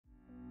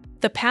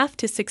The path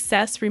to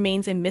success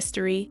remains a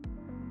mystery.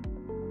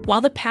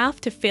 While the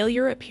path to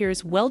failure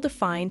appears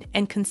well-defined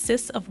and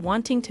consists of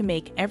wanting to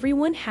make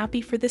everyone happy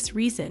for this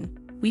reason,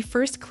 we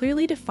first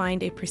clearly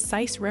defined a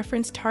precise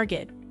reference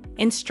target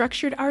and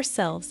structured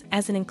ourselves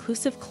as an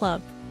inclusive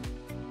club,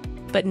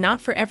 but not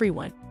for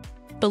everyone.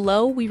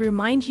 Below, we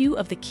remind you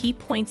of the key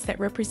points that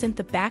represent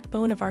the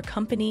backbone of our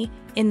company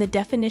in the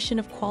definition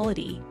of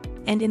quality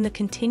and in the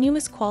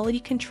continuous quality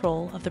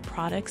control of the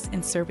products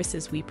and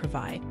services we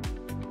provide.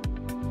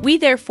 We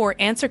therefore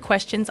answer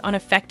questions on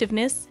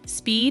effectiveness,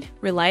 speed,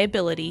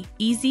 reliability,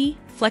 easy,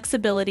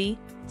 flexibility,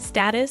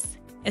 status,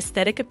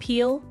 aesthetic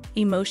appeal,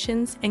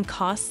 emotions, and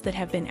costs that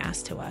have been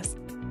asked to us.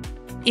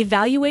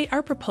 Evaluate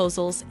our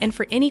proposals, and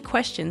for any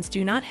questions,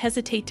 do not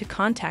hesitate to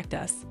contact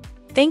us.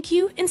 Thank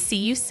you and see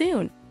you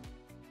soon.